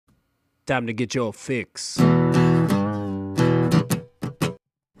Time to get your fix.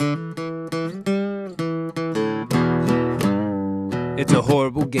 It's a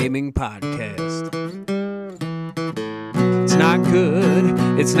horrible gaming podcast. It's not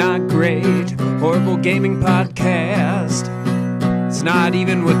good, it's not great. Horrible gaming podcast. It's not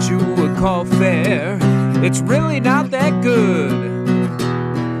even what you would call fair. It's really not that good.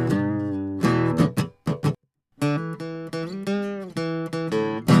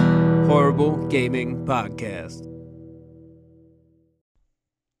 Horrible Gaming Podcast.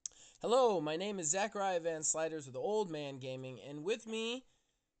 Hello, my name is Zachariah Van Sliders with Old Man Gaming, and with me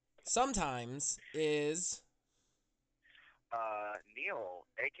sometimes is Neil,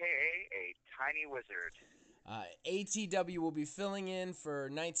 aka a tiny wizard. ATW will be filling in for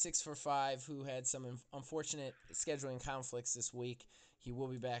Night 645, who had some unfortunate scheduling conflicts this week. He will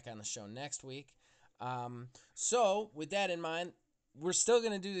be back on the show next week. So, with that in mind, we're still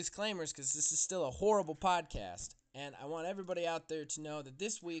going to do disclaimers because this is still a horrible podcast. And I want everybody out there to know that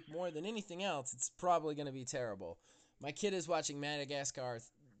this week, more than anything else, it's probably going to be terrible. My kid is watching Madagascar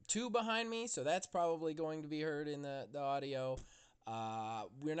 2 behind me, so that's probably going to be heard in the audio.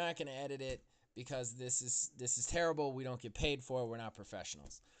 We're not going to edit it because this is terrible. We don't get paid for it. We're not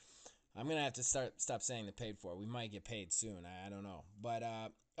professionals. I'm going to have to stop saying the paid for. We might get paid soon. I don't know. But,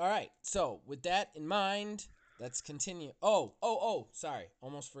 all right. So, with that in mind, let's continue. Oh, sorry.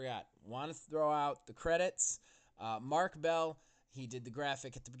 Almost forgot. Want to throw out the credits. Mark Bell, he did the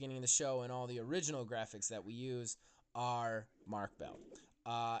graphic at the beginning of the show, and all the original graphics that we use are Mark Bell.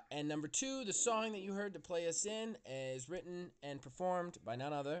 And number 2, the song that you heard to play us in is written and performed by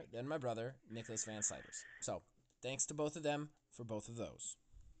none other than my brother, Nicholas Van Sliders. So, thanks to both of them for both of those.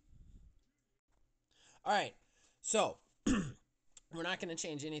 All right, so we're not going to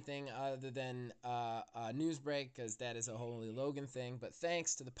change anything other than a news break because that is a Holy Logan thing. But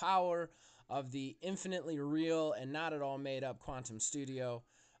thanks to the power of the infinitely real and not at all made up Quantum Studio,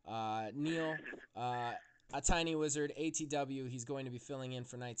 Neil, a tiny wizard, ATW, he's going to be filling in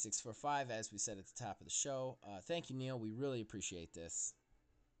for Night 645, as we said at the top of the show. Thank you, Neil. We really appreciate this.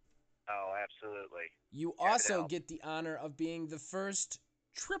 Oh, absolutely. You also get the honor of being the first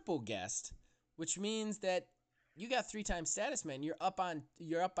triple guest, which means that you got 3-time status, man. You're up by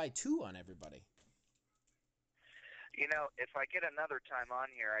 2 on everybody. You know, if I get another time on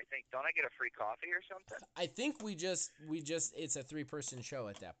here, I think, don't I get a free coffee or something? I think we just it's a 3-person show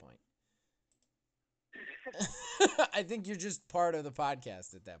at that point. I think you're just part of the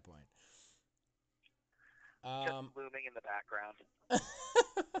podcast at that point. Just looming in the background.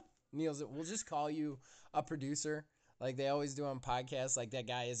 Niels, we'll just call you a producer like they always do on podcasts. Like that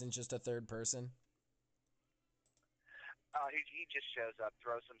guy isn't just a third person. He just shows up,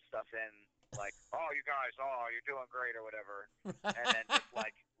 throws some stuff in, like, oh, you guys, you're doing great or whatever, and then just,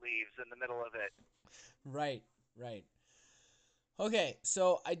 like, leaves in the middle of it. Right. Okay,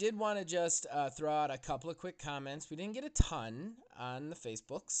 so I did want to just throw out a couple of quick comments. We didn't get a ton on the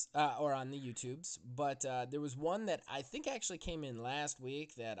Facebooks or on the YouTubes, but there was one that I think actually came in last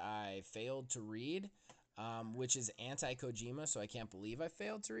week that I failed to read, which is anti-Kojima, so I can't believe I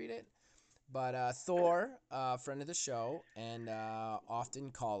failed to read it. But Thor, friend of the show and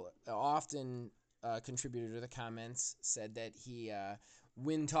often contributor to the comments, said that he,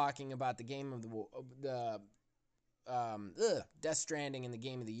 when talking about the game of the Death Stranding and the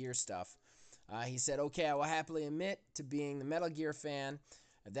Game of the Year stuff, he said, okay, I will happily admit to being the Metal Gear fan.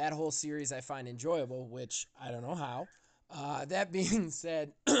 That whole series I find enjoyable, which I don't know how. That being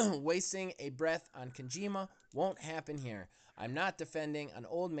said, wasting a breath on Kojima won't happen here. I'm not defending an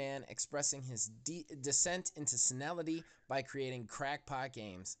old man expressing his descent into senility by creating crackpot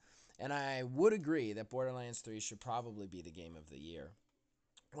games. And I would agree that Borderlands 3 should probably be the game of the year,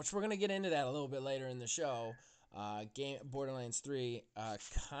 which we're going to get into that a little bit later in the show. Borderlands 3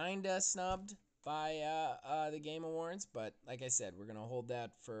 kind of snubbed by the Game Awards, but like I said, we're going to hold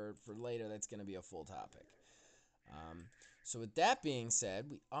that for later. That's going to be a full topic. So with that being said,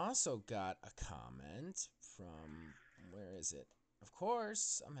 we also got a comment from, where is it? Of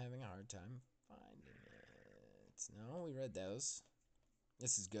course, I'm having a hard time finding it. No, we read those.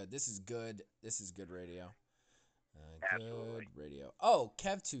 This is good. This is good radio. Absolutely. Good radio. Oh,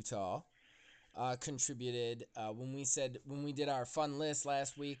 Kev Too Tall contributed when we did our fun list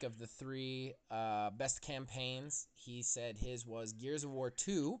last week of the 3 best campaigns. He said his was Gears of War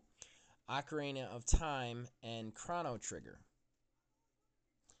 2, Ocarina of Time, and Chrono Trigger.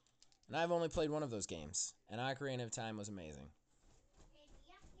 And I've only played one of those games, and Ocarina of Time was amazing.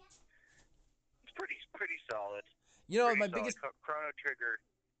 It's pretty solid. You know, my biggest Chrono Trigger.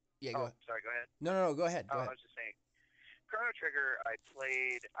 Yeah, go ahead. No, go ahead. I was just saying, Chrono Trigger, I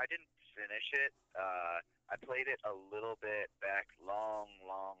didn't finish it. I played it a little bit back long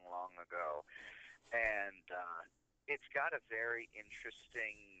ago, and it's got a very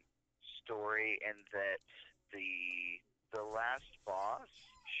interesting story in that the last boss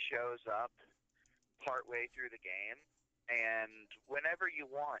shows up partway through the game, and whenever you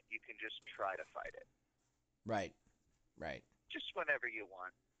want, you can just try to fight it. Right. Just whenever you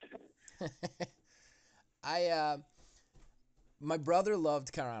want. My brother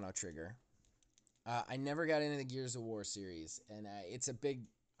loved Chrono Trigger. I never got into the Gears of War series, and it's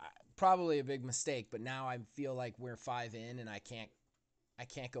probably a big mistake. But now I feel like we're 5 in, and I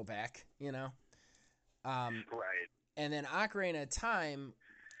can't go back. Right. And then Ocarina of Time,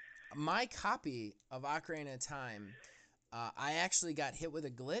 my copy of Ocarina of Time, I actually got hit with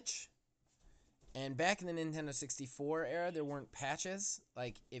a glitch. And back in the Nintendo 64 era, there weren't patches.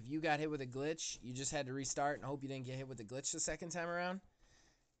 Like, if you got hit with a glitch, you just had to restart and hope you didn't get hit with the glitch the second time around.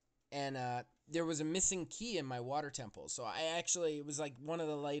 And there was a missing key in my water temple. So it was like one of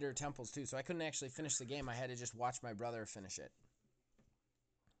the later temples, too. So I couldn't actually finish the game. I had to just watch my brother finish it.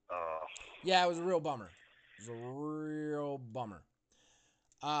 Oh. Yeah, it was a real bummer.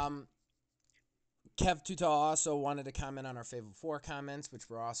 Kev Tutal also wanted to comment on our Fable 4 comments, which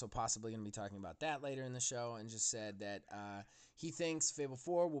we're also possibly going to be talking about that later in the show, and just said that he thinks Fable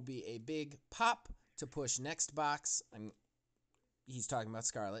 4 will be a big pop to push next box. He's talking about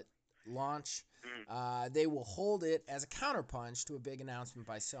Scarlet launch. They will hold it as a counterpunch to a big announcement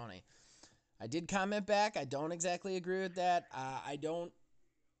by Sony. I did comment back. I don't exactly agree with that. I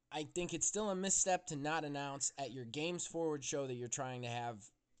think it's still a misstep to not announce at your Games Forward show that you're trying to have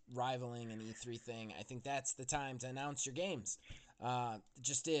rivaling an E3 thing. I think that's the time to announce your games. It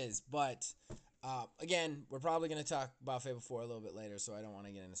just is. But, again, we're probably going to talk about Fable 4 a little bit later, so I don't want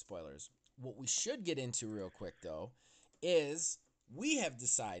to get into spoilers. What we should get into real quick, though, is we have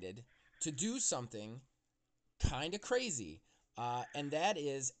decided to do something kind of crazy, and that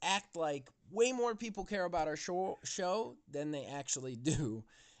is act like way more people care about our show than they actually do.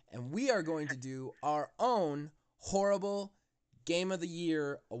 And we are going to do our own horrible Game of the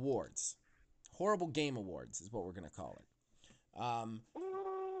Year awards. Horrible Game Awards is what we're going to call it.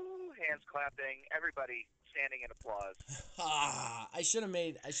 Ooh, hands clapping, everybody standing in applause. I should have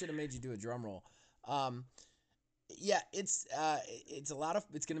made you do a drum roll. Yeah, it's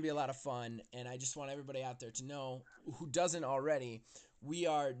going to be a lot of fun, and I just want everybody out there to know who doesn't already.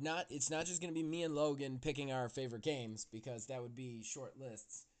 It's not just going to be me and Logan picking our favorite games, because that would be short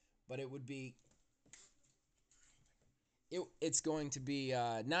lists, but it's going to be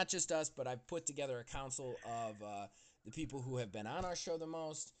not just us, but I've put together a council of the people who have been on our show the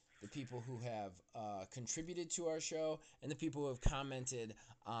most, the people who have contributed to our show, and the people who have commented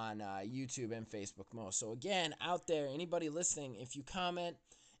on YouTube and Facebook most. So again, out there, anybody listening, if you comment,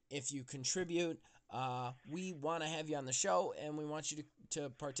 if you contribute, we want to have you on the show, and we want you to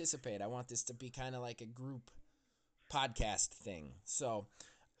participate. I want this to be kind of like a group podcast thing. So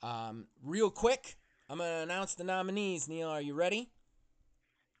real quick, I'm going to announce the nominees. Neil, are you ready?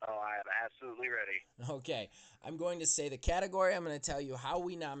 Oh, I am absolutely ready. Okay. I'm going to say the category. I'm going to tell you how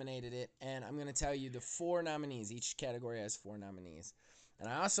we nominated it, and I'm going to tell you the 4 nominees. Each category has 4 nominees. And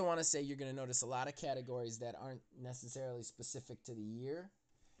I also want to say you're going to notice a lot of categories that aren't necessarily specific to the year.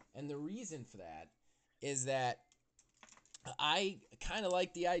 And the reason for that is that I kind of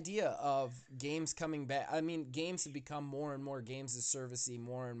like the idea of games coming back. I mean, games have become more and more games as servicey,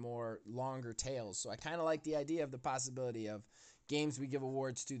 more and more longer tales. So I kind of like the idea of the possibility of games we give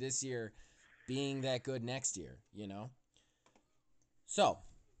awards to this year being that good next year, So,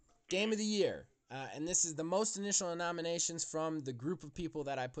 Game of the Year. And this is the most initial nominations from the group of people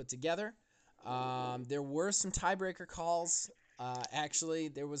that I put together. There were some tiebreaker calls. Actually,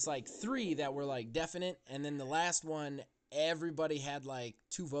 there was like 3 that were like definite, and then the last one everybody had like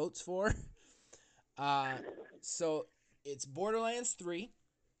 2 votes for. So it's Borderlands 3,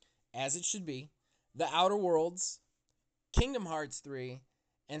 as it should be, The Outer Worlds, Kingdom Hearts 3,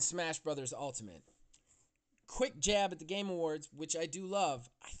 and Smash Brothers Ultimate. Quick jab at the Game Awards, which I do love.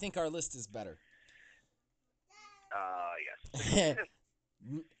 I think our list is better. Yes.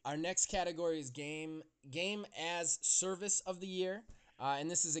 Our next category is game as service of the year.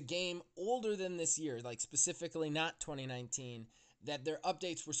 And this is a game older than this year, like specifically not 2019, that their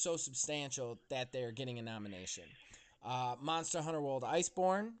updates were so substantial that they're getting a nomination. Monster Hunter World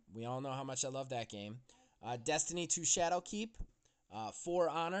Iceborne. We all know how much I love that game. Destiny 2 Shadowkeep. For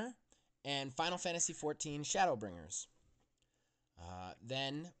Honor. And Final Fantasy XIV Shadowbringers.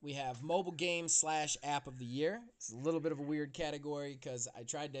 Then we have mobile game / app of the year. It's a little bit of a weird category because I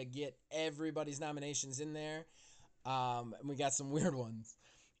tried to get everybody's nominations in there. And we got some weird ones.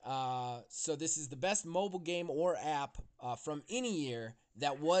 So this is the best mobile game or app from any year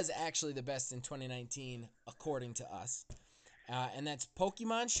that was actually the best in 2019, according to us. And that's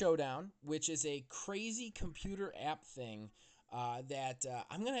Pokemon Showdown, which is a crazy computer app thing that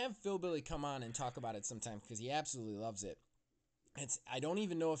I'm going to have Phil Billy come on and talk about it sometime because he absolutely loves it. I don't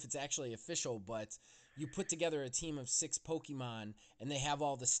even know if it's actually official, but you put together a team of 6 Pokemon and they have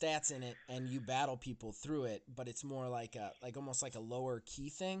all the stats in it and you battle people through it, but it's more like almost like a lower key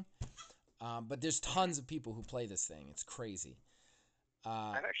thing. But there's tons of people who play this thing. It's crazy.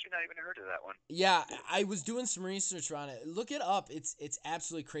 I've actually not even heard of that one. Yeah, I was doing some research on it. Look it up. It's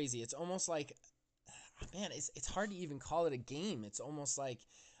absolutely crazy. It's almost like, man, it's hard to even call it a game. It's almost like,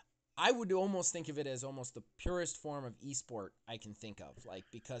 I would almost think of it as almost the purest form of esport I can think of. Like,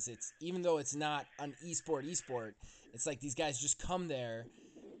 because it's, even though it's not an esport, it's like these guys just come there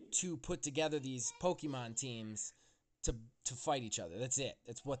to put together these Pokemon teams to fight each other. That's it.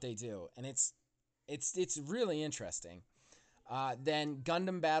 That's what they do. And it's really interesting. Then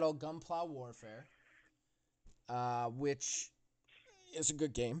Gundam Battle Gunpla Warfare, which is a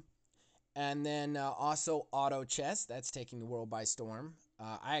good game. And then also Auto Chess, that's taking the world by storm.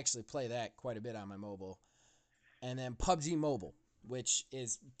 I actually play that quite a bit on my mobile. And then PUBG Mobile, which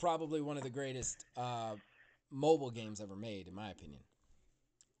is probably one of the greatest mobile games ever made, in my opinion.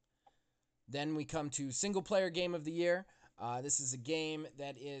 Then we come to Single Player Game of the Year. This is a game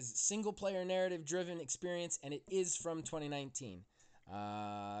that is single-player narrative-driven experience, and it is from 2019.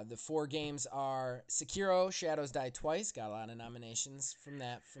 The 4 games are Sekiro, Shadows Die Twice. Got a lot of nominations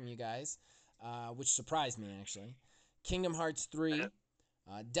from you guys, which surprised me, actually. Kingdom Hearts 3,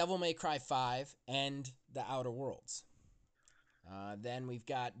 Devil May Cry 5, and The Outer Worlds. Then we've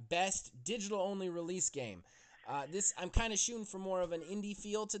got Best Digital-Only Release Game. This I'm kind of shooting for more of an indie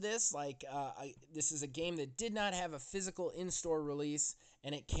feel to this. This is a game that did not have a physical in-store release,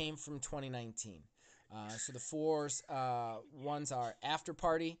 and it came from 2019. So the 4 ones are After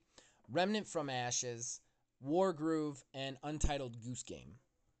Party, Remnant from Ashes, Wargroove, and Untitled Goose Game.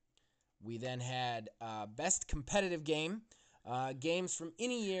 We then had Best Competitive Game. Games from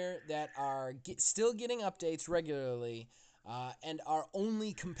any year that are still getting updates regularly and are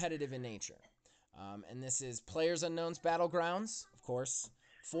only competitive in nature. And this is PlayerUnknown's Battlegrounds, of course,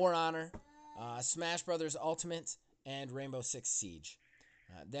 For Honor, Smash Brothers Ultimate, and Rainbow Six Siege.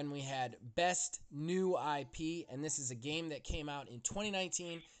 Then we had Best New IP, and this is a game that came out in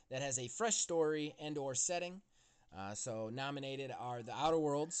 2019 that has a fresh story and or setting. So nominated are The Outer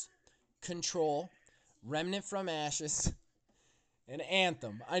Worlds, Control, Remnant from Ashes, and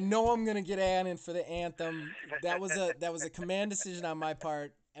Anthem. I know I'm gonna get added for the Anthem. That was a command decision on my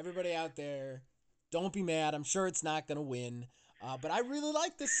part. Everybody out there, don't be mad. I'm sure it's not gonna win. But I really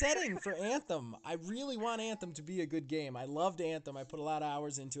like the setting for Anthem. I really want Anthem to be a good game. I loved Anthem. I put a lot of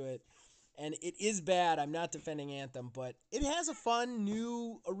hours into it. And it is bad. I'm not defending Anthem, but it has a fun,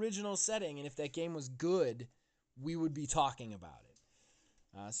 new, original setting. And if that game was good, we would be talking about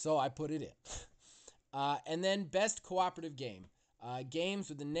it. So I put it in. And then Best Cooperative Game. Games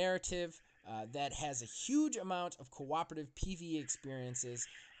with a narrative that has a huge amount of cooperative PvE experiences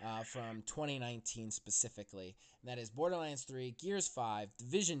from 2019 specifically. And that is Borderlands 3, Gears 5,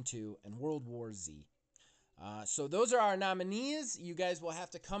 Division 2, and World War Z. So those are our nominees. You guys will have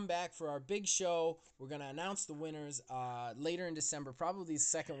to come back for our big show. We're going to announce the winners later in December. Probably the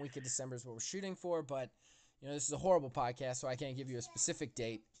second week of December is what we're shooting for. But, this is a horrible podcast, so I can't give you a specific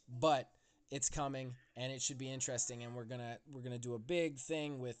date. But it's coming, and it should be interesting. And we're gonna do a big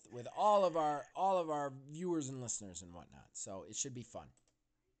thing with all of our viewers and listeners and whatnot. So it should be fun.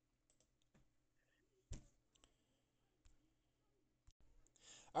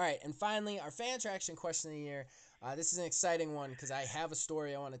 All right, and finally, our fan attraction question of the year. This is an exciting one because I have a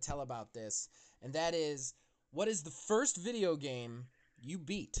story I want to tell about this, and that is, what is the first video game you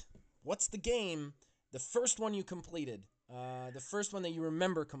beat? What's the game, the first one you completed? The first one that you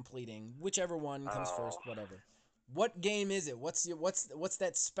remember completing, whichever one comes first, whatever. What game is it? What's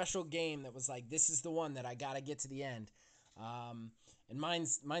that special game that was like, this is the one that I gotta get to the end? And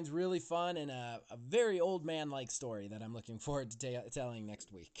mine's really fun and a very old man-like story that I'm looking forward to telling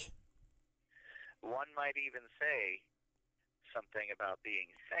next week. One might even say something about being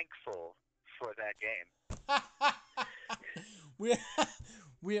thankful for that game.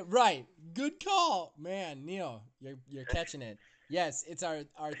 we right. Good call, man. Neil, you're catching it. Yes, it's our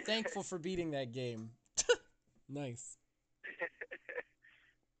thankful for beating that game. Nice.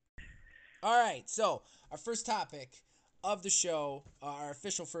 All right, so our first topic of the show, our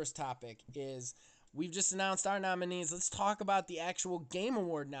official first topic, is we've just announced our nominees. Let's talk about the actual Game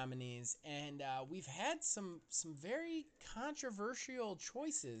Award nominees. And we've had some very controversial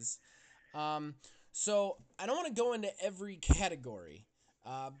choices. So I don't want to go into every category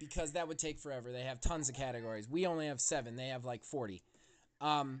because that would take forever. They have tons of categories. We only have 7. They have like 40.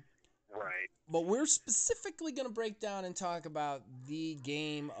 Right. But we're specifically going to break down and talk about the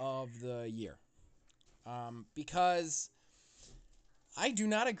game of the year. Because I do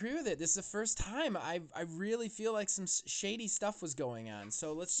not agree with it. This is the first time I really feel like some shady stuff was going on.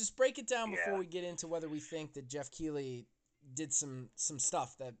 So let's just break it down before we get into whether we think that Jeff Keighley did some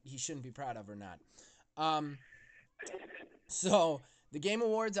stuff that he shouldn't be proud of or not. So the Game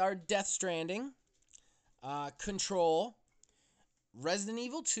Awards are Death Stranding, Control, Resident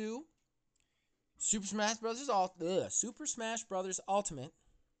Evil 2, Super Smash Brothers Ultimate,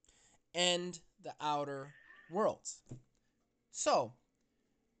 and The Outer Worlds. So,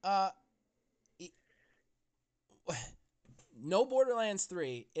 no Borderlands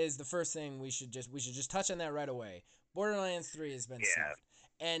 3 is the first thing we should just touch on that right away. Borderlands 3 has been snuffed.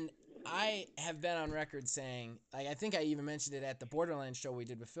 And I have been on record saying, like, I think I even mentioned it at the Borderlands show we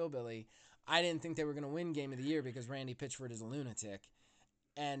did with Phil Billy, I didn't think they were going to win Game of the Year because Randy Pitchford is a lunatic.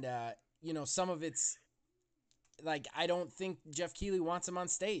 And, some of it's, like, I don't think Jeff Keighley wants him on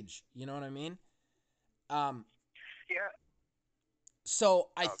stage. You know what I mean? Yeah. So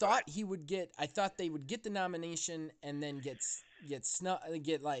I thought they would get the nomination and then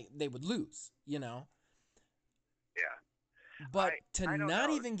they would lose, Yeah. But to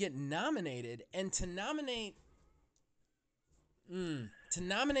not even get nominated and to nominate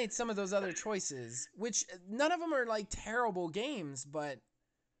some of those other choices, which none of them are like terrible games, but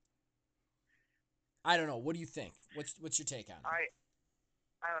I don't know. What do you think? What's your take on it? I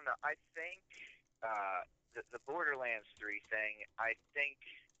don't know. I think the Borderlands 3 thing, I think,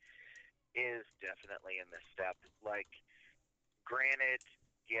 is definitely a misstep. Like, granted,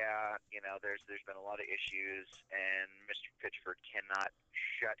 yeah, there's been a lot of issues, and Mr. Pitchford cannot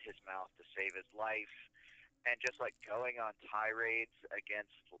shut his mouth to save his life, and just like going on tirades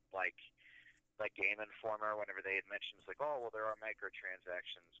against like Game Informer whenever they had mentioned, it's like, oh well, there are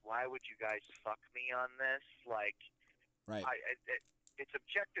microtransactions. Why would you guys fuck me on this? Like, right. It's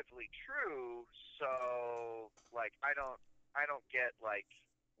objectively true, so like I don't get like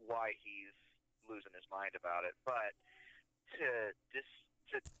why he's losing his mind about it. But to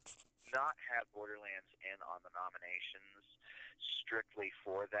not have Borderlands in on the nominations strictly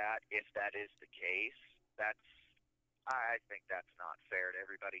for that, if that is the case, I think that's not fair to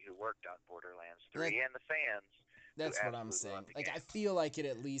everybody who worked on Borderlands 3 and the fans. That's what I'm saying. Like, I feel like it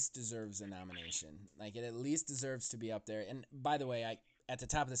at least deserves a nomination. Like, it at least deserves to be up there. And by the way, at the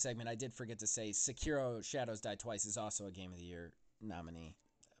top of the segment, I did forget to say Sekiro Shadows Die Twice is also a Game of the Year nominee.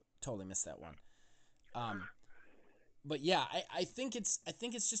 Totally missed that one. But yeah, I think it's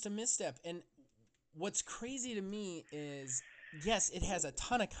just a misstep. And what's crazy to me is, yes, it has a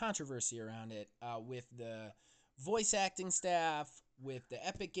ton of controversy around it with the voice acting staff, with the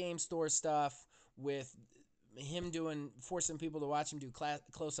Epic Game Store stuff, with him forcing people to watch him do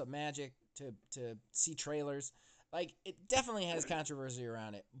close-up magic to see trailers. Like, it definitely has controversy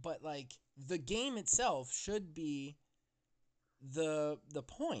around it, but like the game itself should be the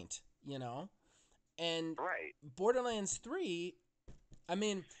point, And right. Borderlands 3, I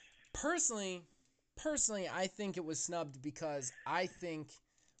mean, personally, I think it was snubbed because I think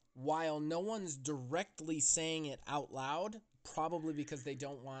while no one's directly saying it out loud, probably because they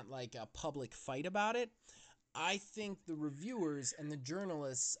don't want like a public fight about it, I think the reviewers and the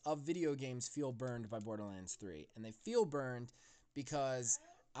journalists of video games feel burned by Borderlands 3. And they feel burned because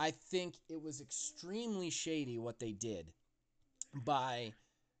I think it was extremely shady what they did by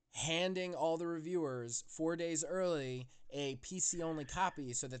handing all the reviewers 4 days early a PC-only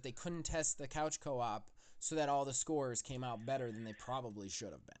copy so that they couldn't test the couch co-op, so that all the scores came out better than they probably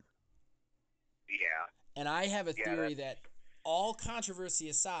should have been. Yeah. And I have a theory that all controversy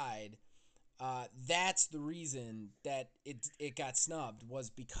aside, that's the reason that it got snubbed, was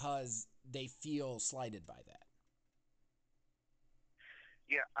because they feel slighted by that.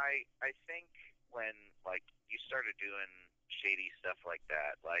 Yeah, I think when like you started doing shady stuff like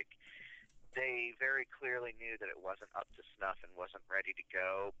that, like they very clearly knew that it wasn't up to snuff and wasn't ready to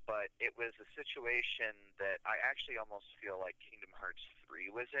go, but it was a situation that I actually almost feel like Kingdom Hearts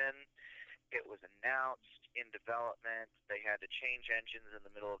 3 was in. It was announced in development. They had to change engines in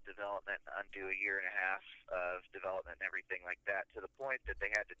the middle of development and undo a year and a half of development and everything like that, to the point that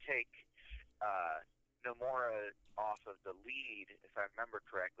they had to take Nomura off of the lead, if I remember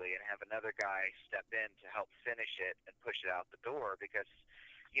correctly, and have another guy step in to help finish it and push it out the door, because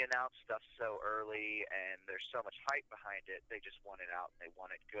you announce stuff so early and there's so much hype behind it. They just want it out and they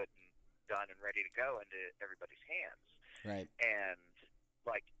want it good and done and ready to go into everybody's hands. Right. And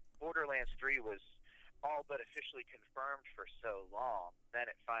like Borderlands 3 was all but officially confirmed for so long. Then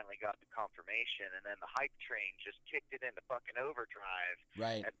it finally got the confirmation, and then the hype train just kicked it into fucking overdrive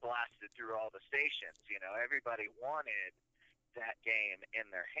Right. and blasted through all the stations. You know, everybody wanted that game in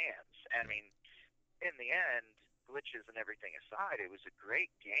their hands. I mean, in the end, glitches and everything aside, it was a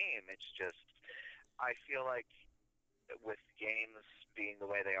great game. It's just, I feel like with games being the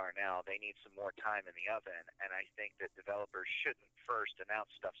way they are now, they need some more time in the oven, and I think that developers shouldn't first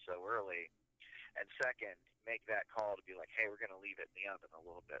announce stuff so early, and second, make that call to be like, hey, we're going to leave it in the oven a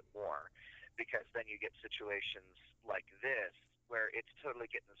little bit more, because then you get situations like this where it's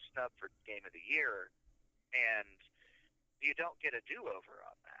totally getting snubbed for Game of the Year, and you don't get a do-over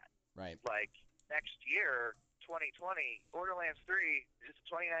on that. Right. Like, next year, 2020, Borderlands 3 is a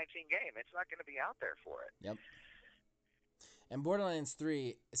 2019 game. It's not going to be out there for it. Yep. And Borderlands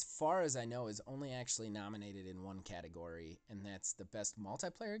 3, as far as I know, is only actually nominated in one category, and that's the best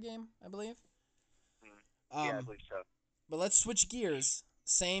multiplayer game, I believe. Yeah, I believe so. But let's switch gears.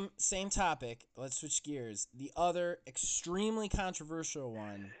 Same topic. Let's switch gears. The other extremely controversial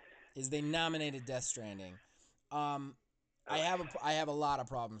one is they nominated Death Stranding. I have a lot of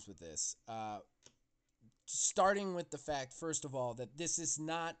problems with this. Starting with the fact, first of all, that this is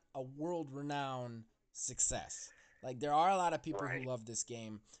not a world-renowned success. Like, there are a lot of people who love this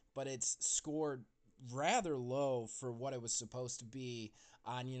game, but it's scored rather low for what it was supposed to be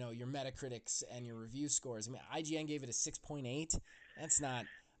on, you know, your Metacritics and your review scores. I mean, IGN gave it a 6.8. That's not...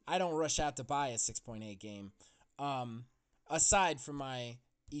 I don't rush out to buy a 6.8 game. Aside from my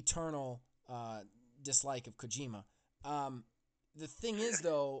eternal dislike of Kojima. The thing is,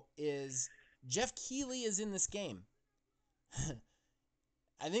 though, is Jeff Keighley is in this game.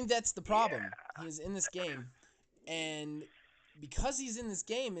 I think that's the problem. Yeah. He's in this game. And because he's in this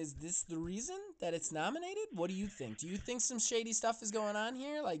game, is this the reason that it's nominated? What do you think? Do you think some shady stuff is going on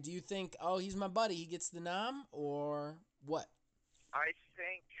here? Like, do you think, oh, he's my buddy, he gets the nom, or what? I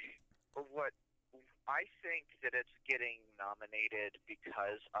think that it's getting nominated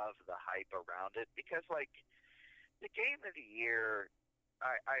because of the hype around it. Because, like, the Game of the Year,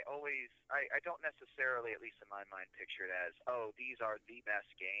 I don't necessarily, at least in my mind, picture it as, oh, these are the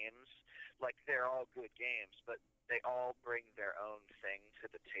best games. Like, they're all good games, but they all bring their own thing to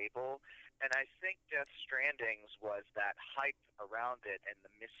the table. And I think Death Stranding's was that hype around it and the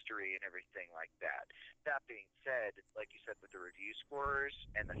mystery and everything like that. That being said, like you said, with the review scores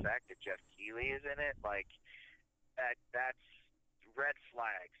and the fact that Jeff Keighley is in it, like, that's red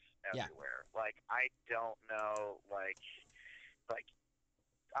flags everywhere. Yeah. Like, I don't know, like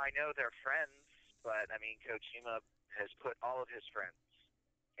I know they're friends, but I mean, Kojima has put all of his friends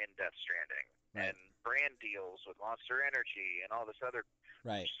in Death Stranding, and brand deals with Monster Energy and all this other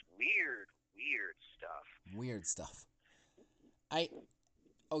just weird stuff. Weird stuff.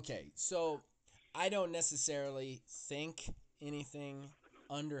 Okay, so I don't necessarily think anything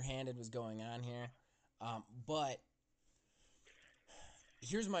underhanded was going on here, but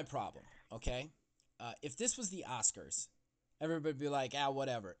here's my problem, okay? If this was the Oscars, everybody would be like,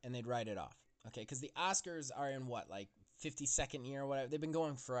 whatever, and they'd write it off, okay? Because the Oscars are in what, like 52nd year or whatever? They've been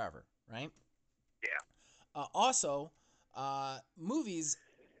going forever, right? Yeah. Also, movies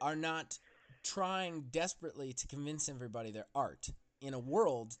are not trying desperately to convince everybody they're art in a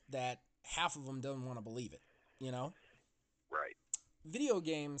world that half of them don't want to believe it, you know? Right. Video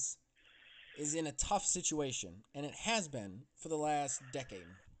games is in a tough situation, and it has been for the last decade.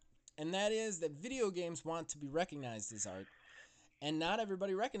 And that is that video games want to be recognized as art, and not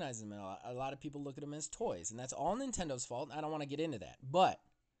everybody recognizes them. A lot of people look at them as toys, and that's all Nintendo's fault, and I don't want to get into that. But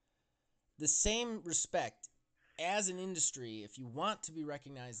the same respect as an industry, if you want to be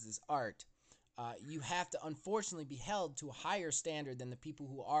recognized as art, you have to unfortunately be held to a higher standard than the people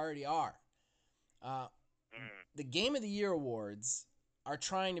who already are. The Game of the Year awards are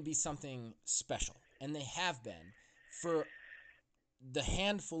trying to be something special, and they have been for the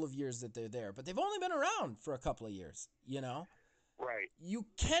handful of years that they're there, but they've only been around for a couple of years, you know? Right. You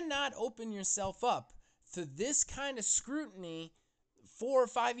cannot open yourself up to this kind of scrutiny 4 or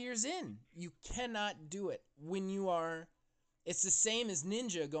 5 years in. You cannot do it when you are... It's the same as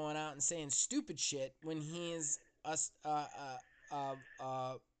Ninja going out and saying stupid shit when he is a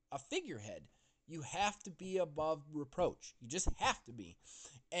figurehead. You have to be above reproach. You just have to be.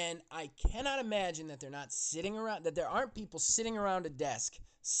 And I cannot imagine that they're not sitting around, that there aren't people sitting around a desk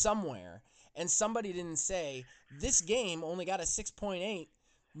somewhere and somebody didn't say, this game only got a 6.8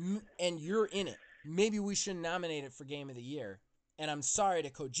 and you're in it. Maybe we should nominate it for Game of the Year. And I'm sorry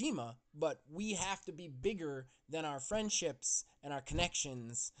to Kojima, but we have to be bigger than our friendships and our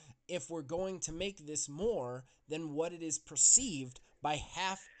connections if we're going to make this more than what it is perceived by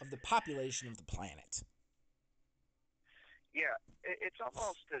half of the population of the planet. Yeah, it's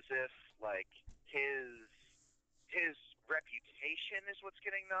almost as if like his reputation is what's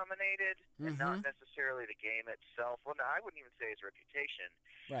getting nominated, and not necessarily the game itself. Well, no, I wouldn't even say his reputation.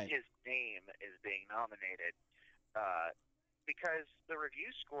 Right. His name is being nominated because the review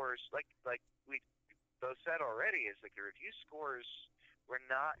scores, like we both said already, is like the review scores were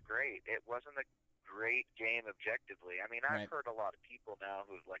not great. It wasn't a great game objectively. I mean, I've heard a lot of people now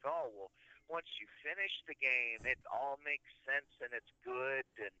who's like, oh, well, once you finish the game, it all makes sense and it's good.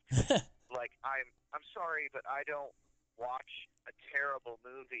 And like, I'm sorry, but I don't watch a terrible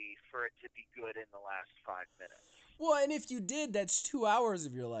movie for it to be good in the last 5 minutes. Well, and if you did, that's 2 hours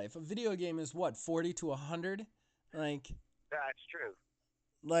of your life. A video game is what, 40 to 100? Like, that's true.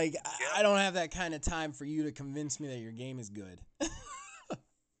 Like, I don't have that kind of time for you to convince me that your game is good.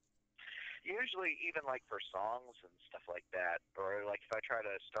 Usually, even like for songs and stuff like that, or like if I try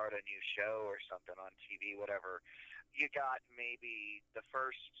to start a new show or something on TV, whatever, you got maybe the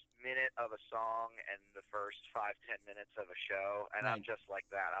first minute of a song and the first 5-10 minutes of a show, and I'm just like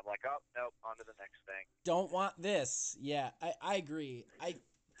that. I'm like, oh, nope, on to the next thing. Don't want this. Yeah, I agree.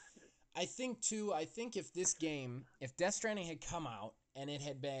 I think, too, if this game, if Death Stranding had come out and it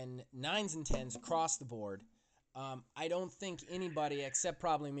had been 9s and 10s across the board, I don't think anybody, except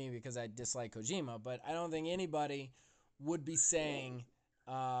probably me because I dislike Kojima, but I don't think anybody would be saying,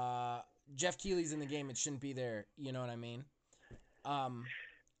 Jeff Keighley's in the game, it shouldn't be there. You know what I mean?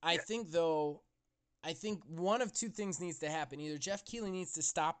 I think one of two things needs to happen. Either Jeff Keighley needs to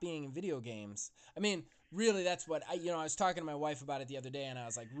stop being in video games. I mean, really, that's what I was talking to my wife about it the other day, and I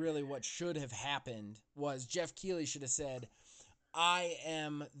was like, really, what should have happened was Jeff Keighley should have said, I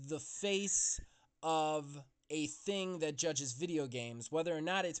am the face of a thing that judges video games. Whether or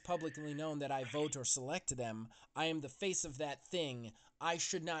not it's publicly known that I vote or select them, I am the face of that thing. I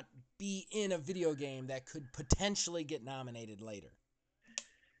should not be in a video game that could potentially get nominated later.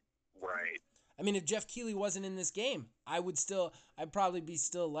 Right. I mean, if Jeff Keighley wasn't in this game, I'd probably be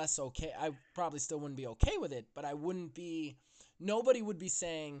still less okay. I probably still wouldn't be okay with it, but nobody would be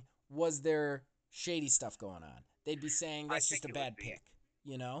saying, was there shady stuff going on? They'd be saying, that's just a bad pick,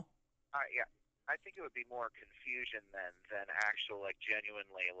 you know? Yeah. I think it would be more confusion than actual, like,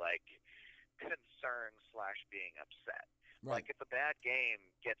 genuinely, like, concern / being upset. Right. Like, if a bad game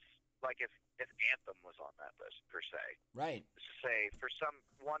gets, like, if Anthem was on that list, per se. Right. Say, for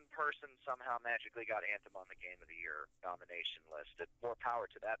one person somehow magically got Anthem on the Game of the Year nomination list. More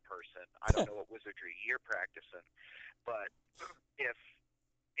power to that person. I don't know what wizardry you're practicing. But if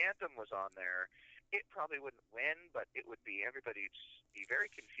Anthem was on there, it probably wouldn't win, but it would be, everybody'd be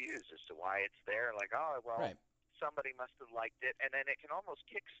very confused as to why it's there. Like, oh, well, somebody must have liked it. And then it can almost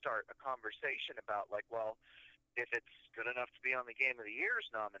kickstart a conversation about, like, well, if it's good enough to be on the Game of the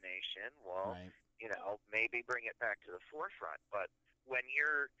Year's nomination, well, maybe bring it back to the forefront. But when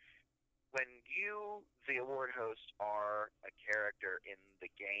you, the award host, are a character in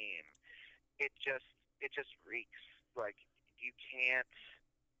the game, it just reeks. Like, you can't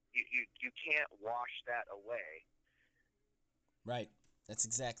wash that away. Right. That's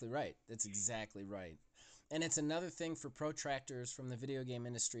exactly right. And it's another thing for protractors from the video game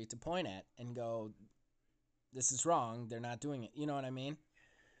industry to point at and go, this is wrong. They're not doing it. You know what I mean?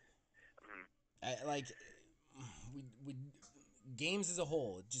 We games as a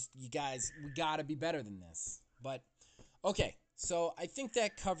whole, just, you guys, we got to be better than this. But, okay. So I think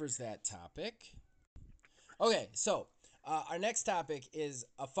that covers that topic. Okay. So, our next topic is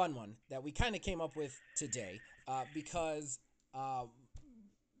a fun one that we kind of came up with today because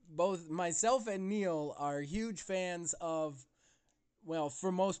both myself and Neil are huge fans of, well,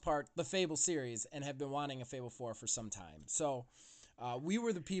 for most part, the Fable series and have been wanting a Fable 4 for some time. So we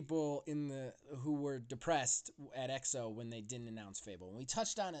were the people who were depressed at EXO when they didn't announce Fable. And we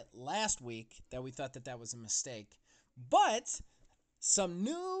touched on it last week that we thought that was a mistake. But some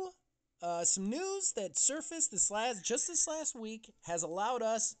news that surfaced this last week has allowed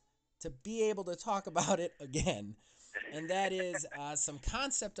us to be able to talk about it again. And that is some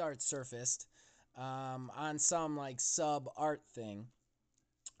concept art surfaced on some like sub art thing.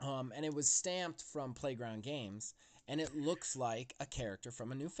 And it was stamped from Playground Games, and it looks like a character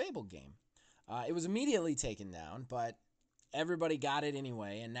from a new Fable game. It was immediately taken down, but everybody got it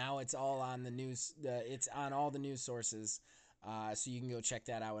anyway, and now it's all on the news. It's on all the news sources. So you can go check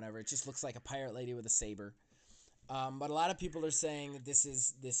that out whenever. It just looks like a pirate lady with a saber. But a lot of people are saying that this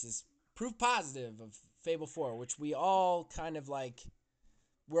is proof positive of Fable 4, which we all kind of like,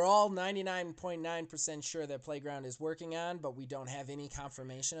 we're all 99.9% sure that Playground is working on, but we don't have any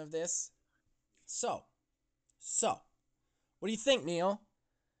confirmation of this. So, what do you think, Neil?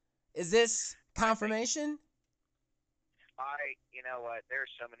 Is this confirmation? You know what? There's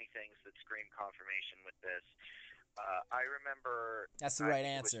so many things that scream confirmation with this. I remember. That's the right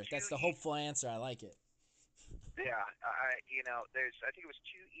answer. That's the hopeful answer. I like it. Yeah, I think it was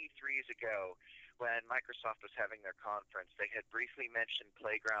 2 E3s ago when Microsoft was having their conference. They had briefly mentioned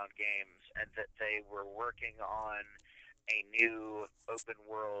Playground Games and that they were working on a new open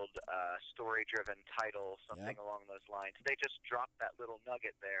world story-driven title, something along those lines. They just dropped that little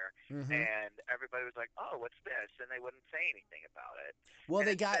nugget there, and everybody was like, "Oh, what's this?" And they wouldn't say anything about it. Well,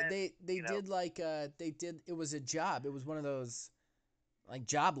 they did like it was a job. It was one of those like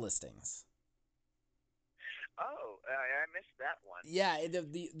job listings. Oh, I missed that one. Yeah,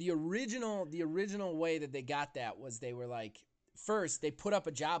 the original way that they got that was they were like, first they put up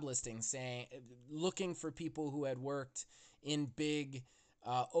a job listing saying looking for people who had worked in big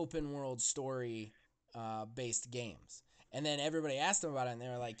open world story based games. And then everybody asked them about it and they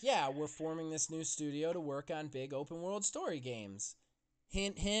were like, "Yeah, we're forming this new studio to work on big open world story games."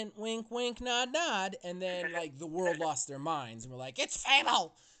 Hint hint, wink wink, nod nod, and then like the world lost their minds and were like, "It's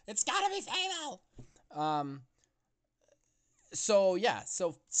Fable. It's got to be Fable." So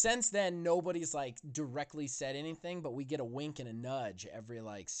since then nobody's like directly said anything, but we get a wink and a nudge every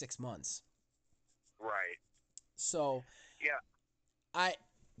like 6 months. Right. So yeah,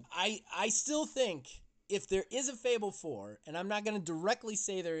 I still think if there is a Fable 4, and I'm not going to directly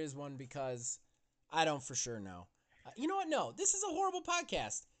say there is one because I don't for sure know. You know what? No, this is a horrible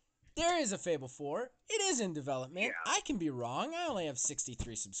podcast. There is a Fable 4. It is in development. Yeah. I can be wrong. I only have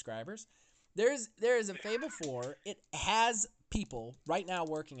 63 subscribers. There is a Fable 4. It has people right now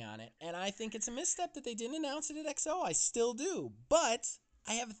working on it, and I think it's a misstep that they didn't announce it at XO. I still do, but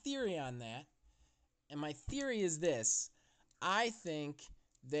I have a theory on that, and my theory is this. I think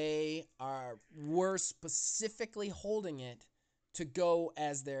they were specifically holding it to go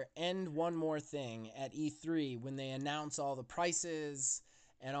as their end one more thing at E3 when they announce all the prices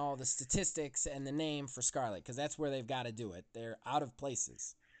and all the statistics and the name for Scarlet, because that's where they've got to do it. They're out of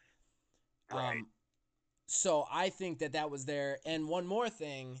places. Right. So I think that was there. And one more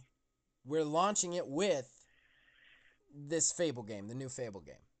thing, we're launching it with this Fable game, the new Fable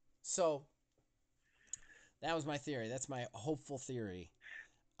game. So that was my theory. That's my hopeful theory.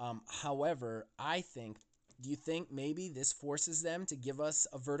 However, do you think maybe this forces them to give us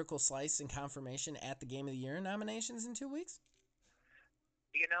a vertical slice and confirmation at the Game of the Year nominations in 2 weeks?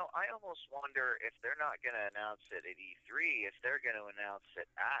 You know, I almost wonder if they're not going to announce it at E3, if they're going to announce it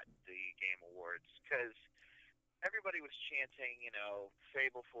at the Game Awards, because everybody was chanting,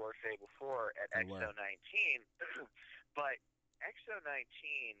 Fable 4 at XO 19, but XO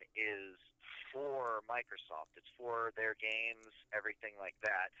 19 is for Microsoft. It's for their games, everything like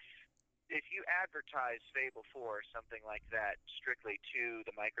that. If you advertise Fable 4, something like that, strictly to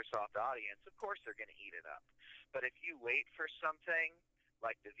the Microsoft audience, of course they're going to eat it up. But if you wait for something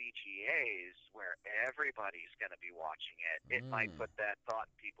like the VGAs, where everybody's going to be watching it, it might put that thought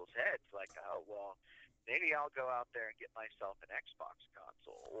in people's heads, like, oh, well, maybe I'll go out there and get myself an Xbox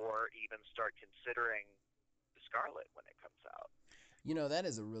console, or even start considering the Scarlet when it comes out. That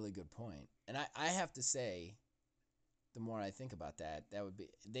is a really good point. And I have to say, the more I think about that, that would be,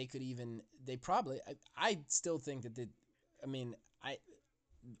 I still think that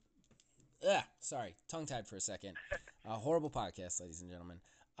sorry, tongue-tied for a second. Horrible podcast, ladies and gentlemen.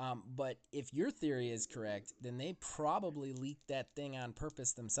 But if your theory is correct, then they probably leaked that thing on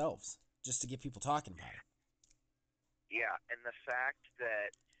purpose themselves, just to get people talking about it. Yeah, and the fact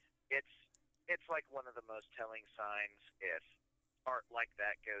that it's like one of the most telling signs if art like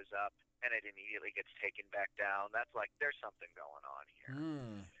that goes up and it immediately gets taken back down. That's like there's something going on here.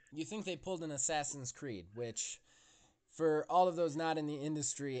 You think they pulled an Assassin's Creed, which, for all of those not in the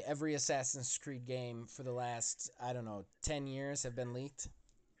industry, every Assassin's Creed game for the last, 10 years have been leaked?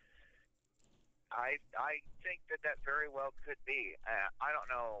 I think that very well could be. I don't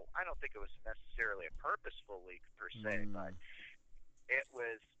know. I don't think it was necessarily a purposeful leak per se, but it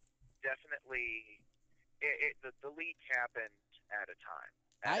was definitely the leak happened at a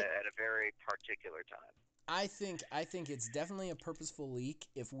time, at a very particular time. I think it's definitely a purposeful leak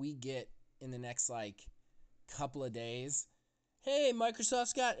if we get in the next couple of days, hey,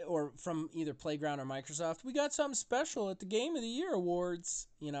 Microsoft's got, or from either Playground or Microsoft, we got something special at the Game of the Year Awards.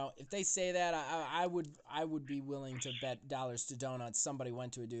 If they say that, I would be willing to bet dollars to donuts somebody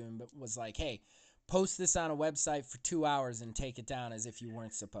went to a dude and was like, hey, post this on a website for 2 hours and take it down as if you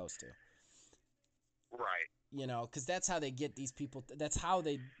weren't supposed to. Right. You know, because that's how they get these people. That's how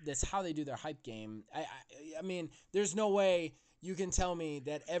they do their hype game. I mean, there's no way you can tell me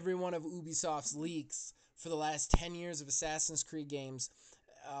that every one of Ubisoft's leaks for the last 10 years of Assassin's Creed games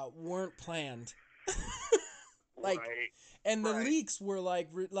weren't planned. Like, Right. and the Right. leaks were like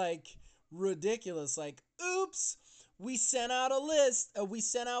ridiculous. Like, oops, we sent out a list. We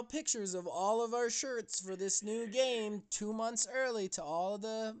sent out pictures of all of our shirts for this new game 2 months early to all of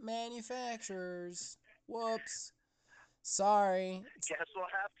the manufacturers. Whoops. Sorry. Guess we'll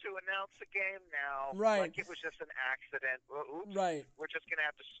have to announce the game now. Right. Like it was just an accident. Oops. Right. We're just going to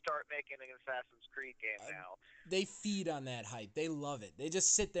have to start making an Assassin's Creed game now. They feed on that hype. They love it. They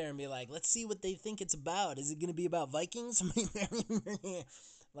just sit there and be like, let's see what they think it's about. Is it going to be about Vikings?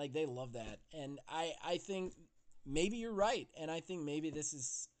 Like, they love that. And I think maybe you're right. And I think maybe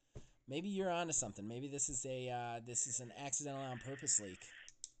maybe you're onto something. Maybe this is an accidental on purpose leak.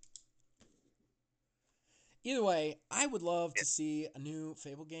 Either way, I would love to see a new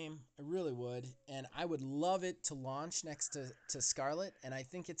Fable game. I really would. And I would love it to launch next to Scarlet. And I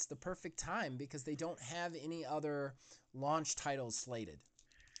think it's the perfect time because they don't have any other launch titles slated.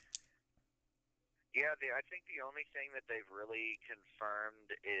 Yeah, I think the only thing that they've really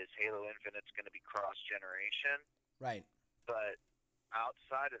confirmed is Halo Infinite's going to be cross-generation. Right. But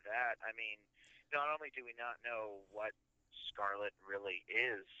outside of that, I mean, not only do we not know what Scarlet really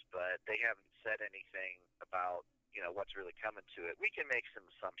is, but they haven't said anything about, what's really coming to it. We can make some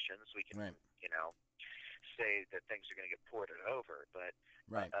assumptions. We can, Right. say that things are going to get ported over. But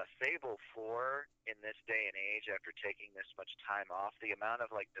Right. Fable 4 in this day and age, after taking this much time off, the amount of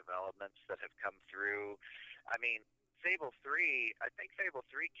developments that have come through. I mean, Fable 3. I think Fable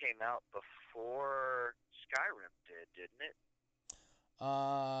 3 came out before Skyrim did, didn't it?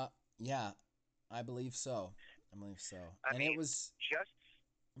 Yeah, I believe so. I mean, it was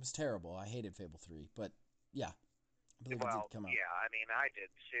terrible. I hated Fable 3, but yeah. I believe it did come out. Yeah, I mean, I did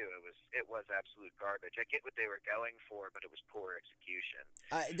too. It was absolute garbage. I get what they were going for, but it was poor execution.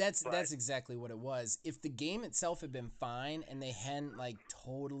 That's exactly what it was. If the game itself had been fine and they hadn't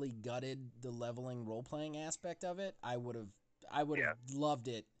totally gutted the leveling role playing aspect of it, I would have loved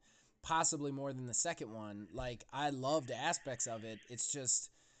it possibly more than the second one. Like, I loved aspects of it. It's just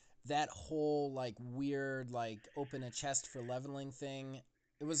that whole weird open a chest for leveling thing.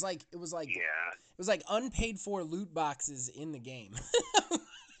 It was like unpaid for loot boxes in the game.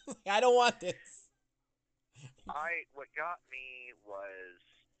 I don't want this. What got me was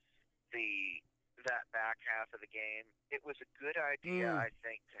that back half of the game. It was a good idea, I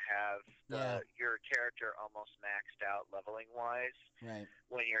think, to have your character almost maxed out leveling wise. Right.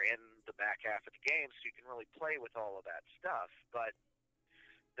 When you're in the back half of the game, so you can really play with all of that stuff. But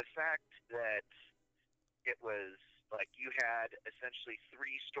the fact that it was you had essentially 3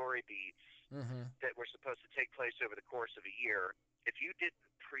 story beats that were supposed to take place over the course of a year. If you didn't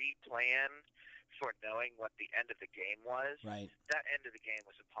pre-plan for knowing what the end of the game was, right, that end of the game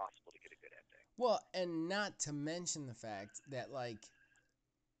was impossible to get a good ending. Well, and not to mention the fact that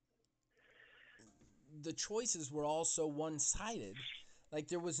the choices were all so one-sided.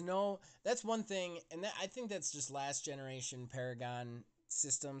 There was no. That's one thing, and I think that's just last generation Paragon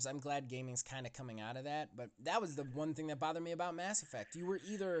systems. I'm glad gaming's kind of coming out of that, but that was the one thing that bothered me about Mass Effect. You were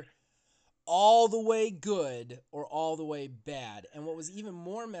either all the way good or all the way bad. And what was even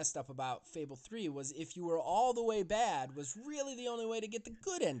more messed up about Fable 3 was if you were all the way bad was really the only way to get the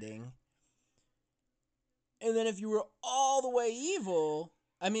good ending. And then if you were all the way evil,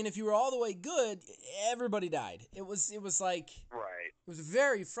 if you were all the way good, everybody died. It was right. It was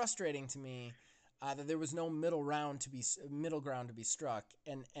very frustrating to me that there was no middle ground to be struck,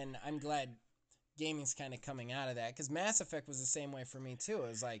 and I'm glad gaming's kind of coming out of that, because Mass Effect was the same way for me too. It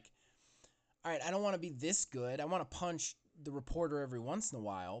was like, all right, I don't want to be this good. I want to punch the reporter every once in a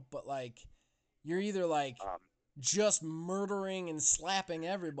while, but you're either just murdering and slapping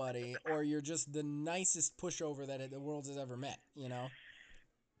everybody, or you're just the nicest pushover that the world has ever met. Yeah.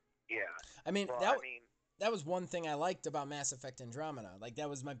 That was one thing I liked about Mass Effect Andromeda. That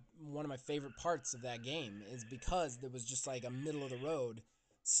was one of my favorite parts of that game, is because there was just a middle of the road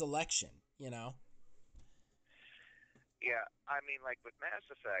selection, Yeah, with Mass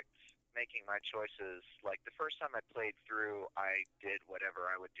Effect, making my choices, the first time I played through, I did whatever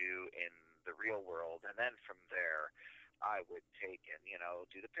I would do in the real world, and then from there, I would take and,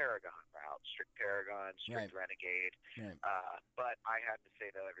 do the Paragon route, strict Paragon, strict Renegade. Right. But I had to say,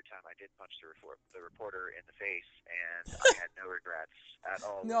 though, every time I did punch the reporter in the face, and I had no regrets at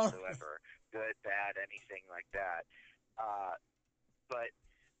all whatsoever. Good, bad, anything like that. But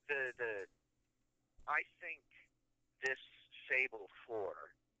I think this Fable 4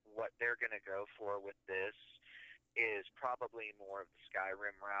 what they're going to go for with this is probably more of the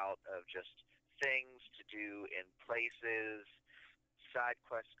Skyrim route of just things to do in places, side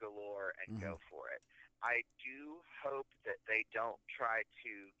quest galore, and go for it. I do hope that they don't try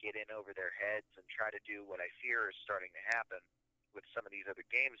to get in over their heads and try to do what I fear is starting to happen with some of these other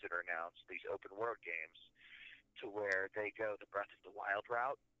games that are announced, these open world games, to where they go the Breath of the Wild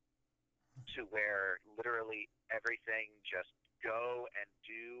route, to where literally everything just go and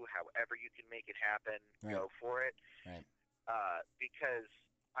do however you can make it happen, go for it. Right. Because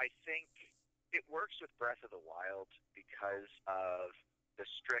I think it works with Breath of the Wild because of the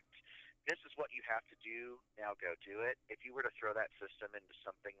strict, this is what you have to do, now go do it. If you were to throw that system into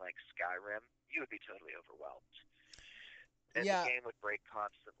something like Skyrim, you would be totally overwhelmed. And the game would break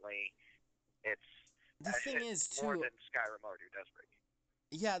constantly. The thing is, too, more than Skyrim already does break.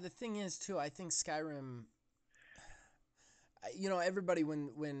 Yeah, the thing is, too, I think Skyrim, everybody,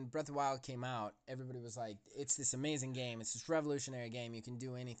 when Breath of the Wild came out, everybody was like, it's this amazing game. It's this revolutionary game. You can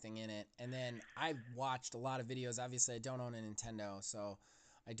do anything in it. And then I watched a lot of videos. Obviously, I don't own a Nintendo, so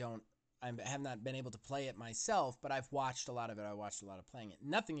I have not been able to play it myself, but I've watched a lot of it. I watched a lot of playing it.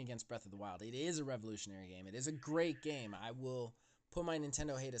 Nothing against Breath of the Wild. It is a revolutionary game. It is a great game. I will put my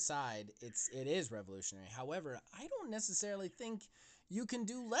Nintendo hate aside. It is revolutionary. However, I don't necessarily think you can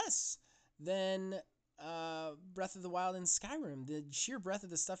do less than Breath of the Wild and Skyrim. The sheer breadth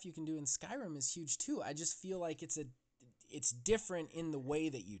of the stuff you can do in Skyrim is huge too. I just feel like it's different in the way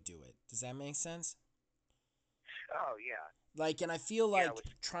that you do it. Does that make sense? Oh, yeah. And I feel like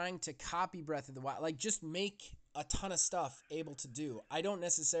trying to copy Breath of the Wild, just make a ton of stuff able to do. I don't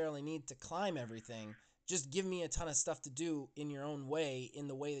necessarily need to climb everything. Just give me a ton of stuff to do in your own way, in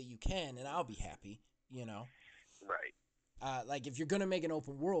the way that you can, and I'll be happy, Right. If you're going to make an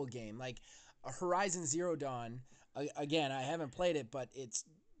open world game, like Horizon Zero Dawn, again, I haven't played it, but it's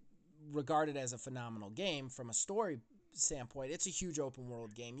regarded as a phenomenal game from a story standpoint. It's a huge open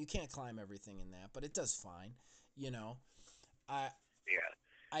world game. You can't climb everything in that, but it does fine,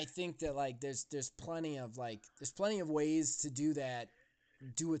 I think that there's plenty of ways to do that,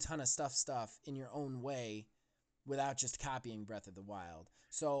 do a ton of stuff in your own way without just copying Breath of the Wild.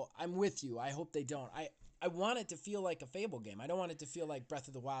 So I'm with you. I hope they don't. I want it to feel like a Fable game. I don't want it to feel like Breath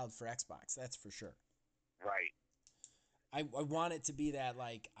of the Wild for Xbox. That's for sure. Right. I want it to be that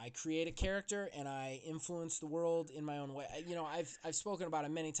I create a character and I influence the world in my own way. I've spoken about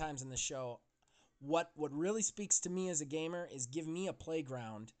it many times in the show. What really speaks to me as a gamer is give me a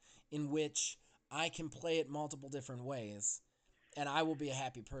playground in which I can play it multiple different ways, and I will be a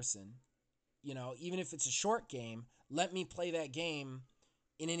happy person. Even if it's a short game, let me play that game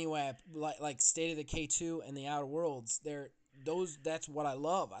in any way. Like State of the K2 and the Outer Worlds. That's what I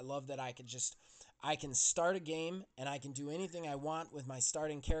love. I love that I can start a game and I can do anything I want with my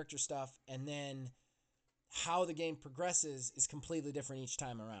starting character stuff, and then how the game progresses is completely different each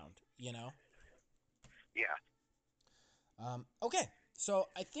time around. Yeah. Okay, so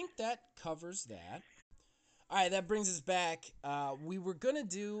I think that covers that. All right, that brings us back. We were gonna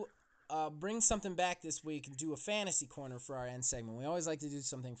bring something back this week and do a fantasy corner for our end segment. We always like to do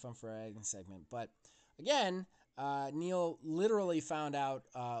something fun for our end segment, but again, Neil literally found out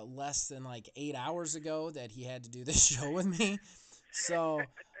less than 8 hours ago that he had to do this show with me. So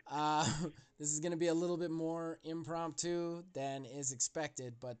this is going to be a little bit more impromptu than is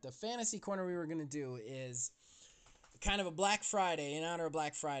expected. But the fantasy corner we were going to do is kind of a Black Friday, in honor of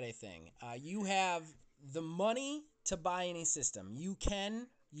Black Friday thing. You have the money to buy any system. You can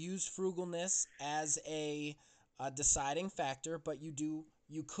use frugalness as a deciding factor, but you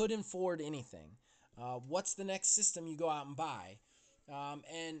couldn't afford anything. What's the next system you go out and buy?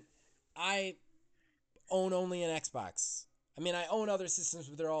 And I own only an Xbox. I mean, I own other systems,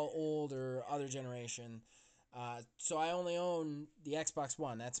 but they're all old or other generation. So I only own the Xbox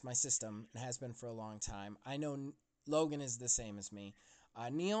One. That's my system. It has been for a long time. I know Logan is the same as me.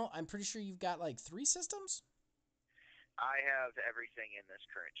 Neil, I'm pretty sure you've got 3 systems? I have everything in this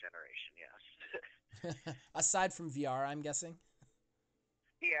current generation, yes. Aside from VR, I'm guessing?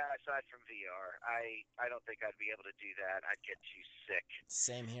 Yeah, aside from VR, I don't think I'd be able to do that. I'd get too sick.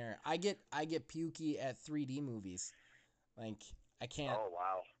 Same here. I get pukey at 3D movies. I can't. Oh,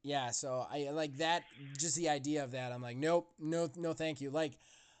 wow. Yeah, so I like that. Just the idea of that, I'm like, nope, no, thank you.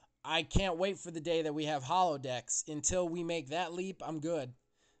 I can't wait for the day that we have holodecks. Until we make that leap, I'm good.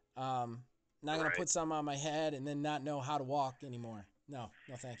 Not gonna put something on my head and then not know how to walk anymore. No,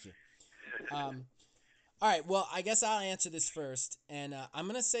 thank you. All right, well, I guess I'll answer this first, and I'm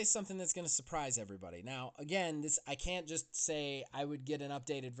going to say something that's going to surprise everybody. Now, again, I can't just say I would get an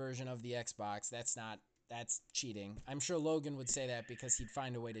updated version of the Xbox. That's not that's cheating. I'm sure Logan would say that because he'd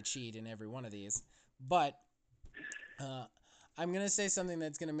find a way to cheat in every one of these. But I'm going to say something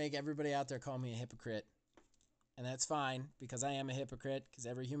that's going to make everybody out there call me a hypocrite. And that's fine because I am a hypocrite because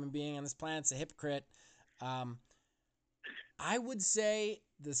every human being on this planet's a hypocrite. I would say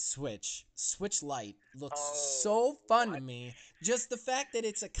the Switch Lite looks so fun to me. Just the fact that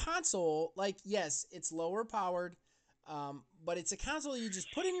it's a console, like, yes, it's lower powered, but it's a console you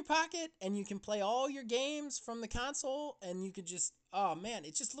just put in your pocket and you can play all your games from the console and you could just, oh man,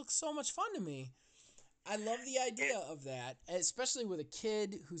 it just looks so much fun to me. I love the idea of that, especially with a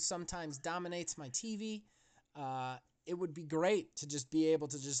kid who sometimes dominates my TV. It would be great to just be able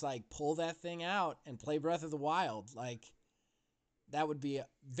to just like pull that thing out and play Breath of the Wild. Like, that would be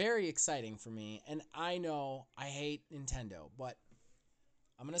very exciting for me. And I know I hate Nintendo, but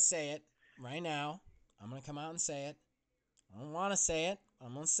I'm going to say it right now. I'm going to come out and say it. I don't want to say it.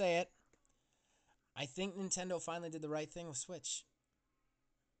 I'm going to say it. I think Nintendo finally did the right thing with Switch.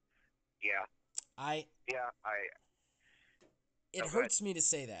 Yeah. It hurts me to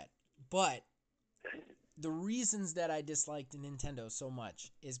say that, but the reasons that I disliked Nintendo so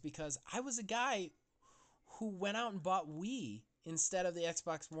much is because I was a guy who went out and bought Wii instead of the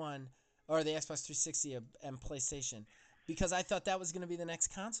Xbox One or the Xbox 360 and PlayStation because I thought that was going to be the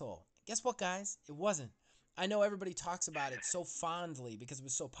next console. Guess what, guys? It wasn't. I know everybody talks about it so fondly because it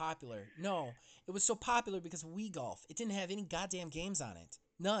was so popular. No, it was so popular because of Wii Golf. It didn't have any goddamn games on it.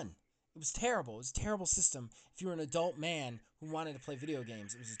 None. It was terrible. It was a terrible system. If you were an adult man who wanted to play video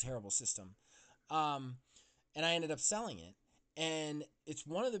games, it was a terrible system. And I ended up selling it. And it's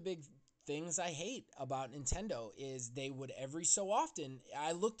one of the big things I hate about Nintendo is they would every so often,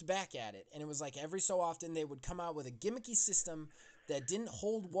 I looked back at it, and it was like every so often they would come out with a gimmicky system that didn't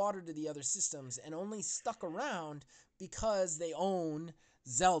hold water to the other systems and only stuck around because they own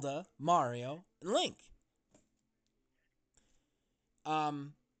Zelda, Mario, and Link.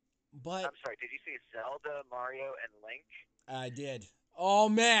 But I'm sorry, did you say Zelda, Mario, and Link? I did. Oh,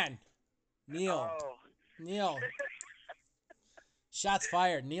 man. Neil. Shots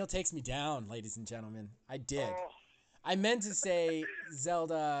fired. Neil takes me down, ladies and gentlemen. I did. I meant to say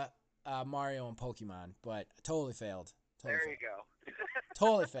Zelda, Mario, and Pokemon, but I totally failed. There you go.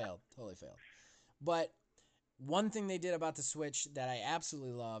 Totally failed. But one thing they did about the Switch that I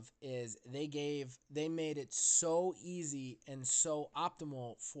absolutely love is they made it so easy and so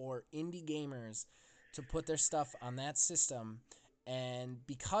optimal for indie gamers to put their stuff on that system. And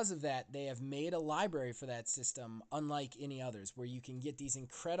because of that, they have made a library for that system unlike any others, where you can get these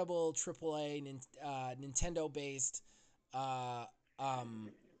incredible AAA Nintendo-based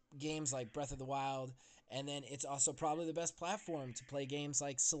games like Breath of the Wild. And then it's also probably the best platform to play games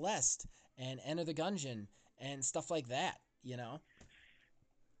like Celeste and Enter the Gungeon and stuff like that, you know?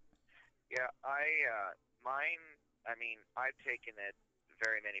 Yeah, I've taken it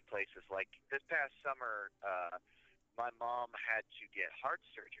very many places. Like this past summer, my mom had to get heart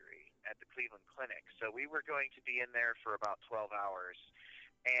surgery at the Cleveland Clinic. So we were going to be in there for about 12 hours.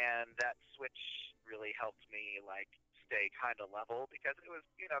 And that Switch really helped me, like, stay kind of level because it was,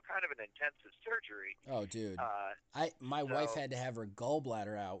 kind of an intensive surgery. Oh, dude. My wife had to have her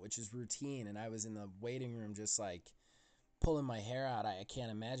gallbladder out, which is routine, and I was in the waiting room just, like, pulling my hair out. I can't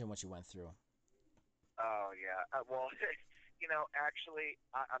imagine what you went through. Oh, yeah. Well, actually,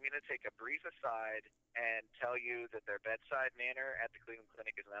 I'm going to take a brief aside and tell you that their bedside manner at the Cleveland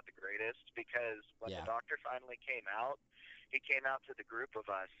Clinic is not the greatest because when the doctor finally came out, he came out to the group of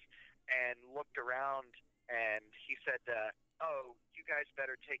us and looked around and he said, oh, you guys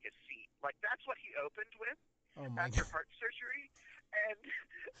better take a seat. Like, that's what he opened with after heart surgery. And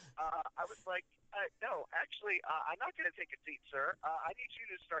I was like, no, actually, I'm not going to take a seat, sir. I need you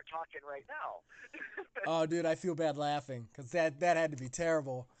to start talking right now. Oh, dude, I feel bad laughing because that had to be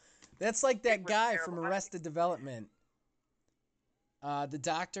terrible. That's like that guy from Arrested Development. The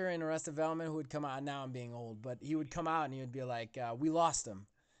doctor in Arrested Development who would come out, now I'm being old, but he would come out and he would be like, we lost him.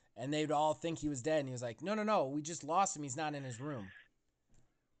 And they'd all think he was dead. And he was like, no, we just lost him. He's not in his room.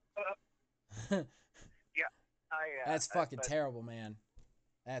 That's fucking terrible, man.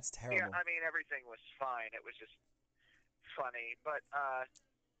 That's terrible. Yeah, I mean, everything was fine. It was just funny. But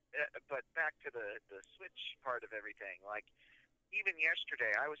back to the Switch part of everything. Like, even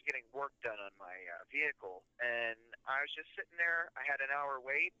yesterday, I was getting work done on my vehicle, and I was just sitting there. I had an hour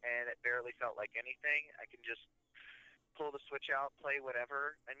wait, and it barely felt like anything. I can just pull the Switch out, play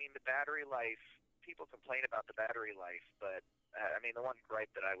whatever. I mean, the battery life, people complain about the battery life, but, the one gripe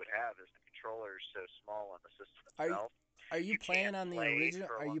that I would have is the controller is so small on the system itself. Are you playing on the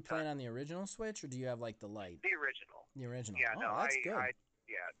original? Are you playing on the original Switch, or do you have like the Lite? The original. The original. Yeah, that's good.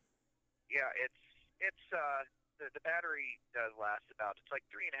 Yeah, it's the battery does last about, it's like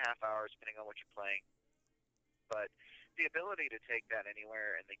 3.5 hours depending on what you're playing. But the ability to take that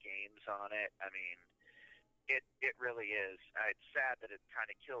anywhere and the games on it, I mean, it really is. It's sad that it kind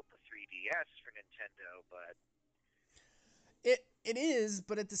of killed the 3DS for Nintendo, but It is,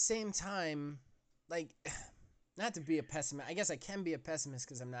 but at the same time, like, not to be a pessimist. I guess I can be a pessimist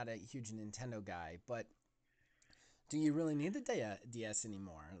because I'm not a huge Nintendo guy, but do you really need the DS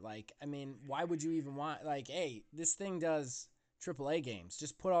anymore? Like, I mean, why would you even want, like, hey, this thing does AAA games.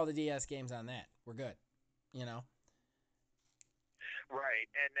 Just put all the DS games on that. We're good. You know? right,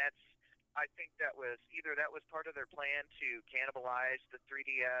 and I think that was either that was part of their plan to cannibalize the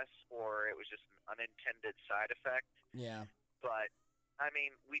 3DS, or it was just an unintended side effect. Yeah. But I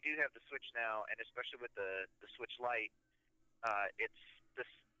mean, we do have the Switch now, and especially with the Switch Lite, it's this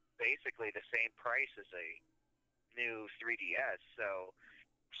basically the same price as a new 3DS. So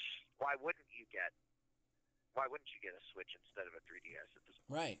why wouldn't you get a Switch instead of a 3DS at this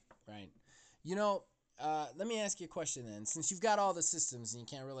point? Right, right. You know, let me ask you a question then. Since you've got all the systems and you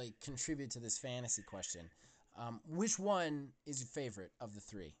can't really contribute to this fantasy question, which one is your favorite of the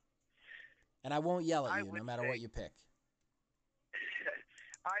three? And I won't yell at I you no would matter say what you pick.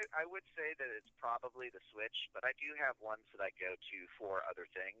 I would say that it's probably the Switch, but I do have ones that I go to for other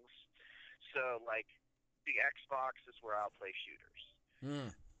things. So like the Xbox is where I'll play shooters.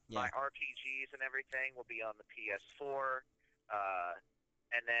 Yeah. My RPGs and everything will be on the PS4,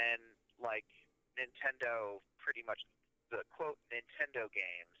 and then like Nintendo, pretty much the quote Nintendo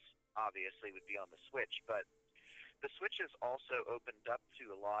games obviously would be on the Switch, but the Switch has also opened up to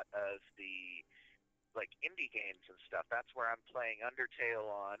a lot of the like indie games and stuff. That's where I'm playing Undertale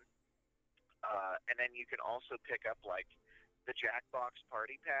on, and then you can also pick up like the Jackbox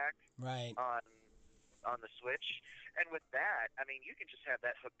Party Pack Right. on the Switch. And with that, I mean, you can just have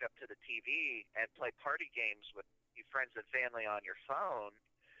that hooked up to the TV and play party games with your friends and family on your phone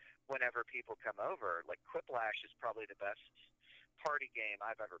whenever people come over. Like Quiplash is probably the best party game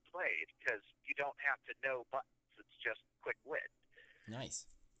I've ever played because you don't have to know buttons. It's just quick wit.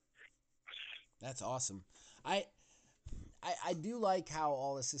 Nice. That's awesome. I, I do like how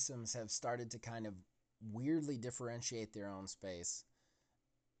all the systems have started to kind of weirdly differentiate their own space.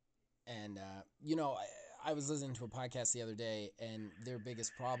 And, you know, I was listening to a podcast the other day, and their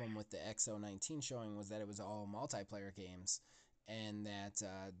biggest problem with the XO19 showing was that it was all multiplayer games, and that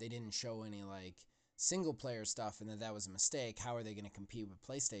they didn't show any, like, single-player stuff, and that was a mistake. How are they going to compete with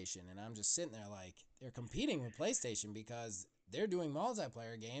PlayStation? And I'm just sitting there like, they're competing with PlayStation because they're doing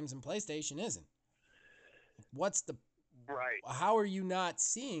multiplayer games, and PlayStation isn't. What's the... Right. How are you not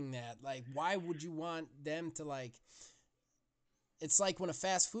seeing that? Like, why would you want them to, like... It's like when a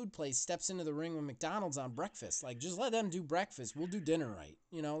fast food place steps into the ring with McDonald's on breakfast. Like, just let them do breakfast. We'll do dinner right.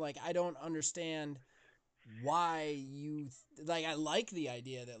 You know, like, I don't understand why you... Like, I like the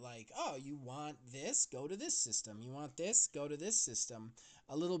idea that, like, oh, you want this? Go to this system. You want this? Go to this system.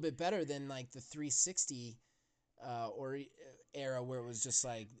 A little bit better than, like, the 360 or era where it was just,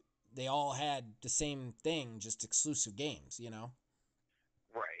 like, they all had the same thing, just exclusive games, you know?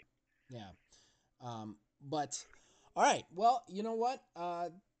 Right. Yeah. But... All right. Well, you know what? I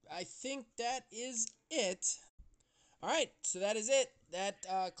think that is it. All right. So that is it.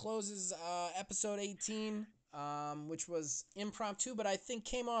 That closes episode 18, which was impromptu, but I think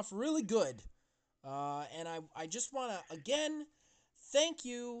came off really good. And I just want to, again, thank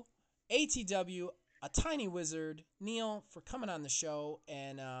you, ATW, A Tiny Wizard, Neil, for coming on the show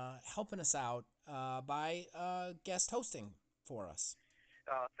and helping us out by guest hosting for us.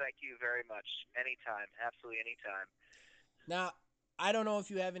 Thank you very much. Anytime. Absolutely anytime. Now, I don't know if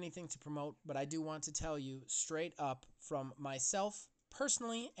you have anything to promote, but I do want to tell you straight up from myself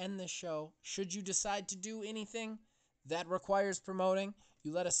personally and this show, should you decide to do anything that requires promoting,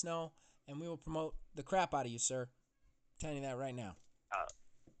 you let us know, and we will promote the crap out of you, sir. I'm telling you that right now.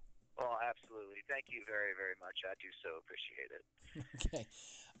 Well, absolutely. Thank you very, very much. I do so appreciate it. Okay.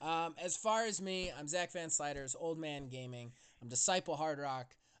 As far as me, I'm Zach Van Sliders, Old Man Gaming. I'm Disciple Hard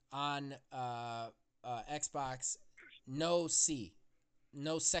Rock on Xbox. No C.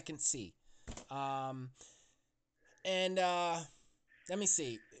 No second C. And let me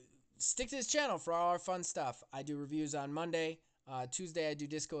see. Stick to this channel for all our fun stuff. I do reviews on Monday. Tuesday I do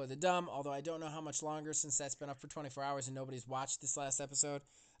Disco of the Dumb, although I don't know how much longer since that's been up for 24 hours and nobody's watched this last episode.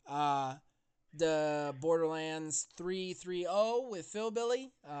 The Borderlands 3.3.0 with Phil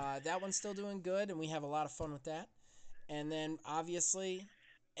Billy. That one's still doing good, and we have a lot of fun with that. And then, obviously,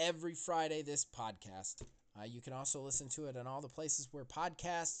 every Friday, this podcast. You can also listen to it in all the places where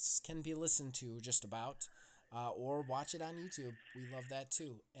podcasts can be listened to, just about, or watch it on YouTube. We love that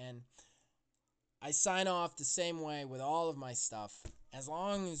too. And I sign off the same way with all of my stuff. As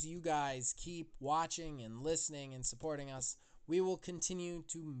long as you guys keep watching and listening and supporting us, we will continue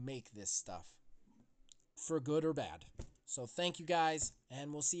to make this stuff for good or bad. So thank you guys,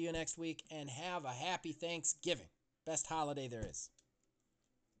 and we'll see you next week, and have a happy Thanksgiving. Best holiday there is.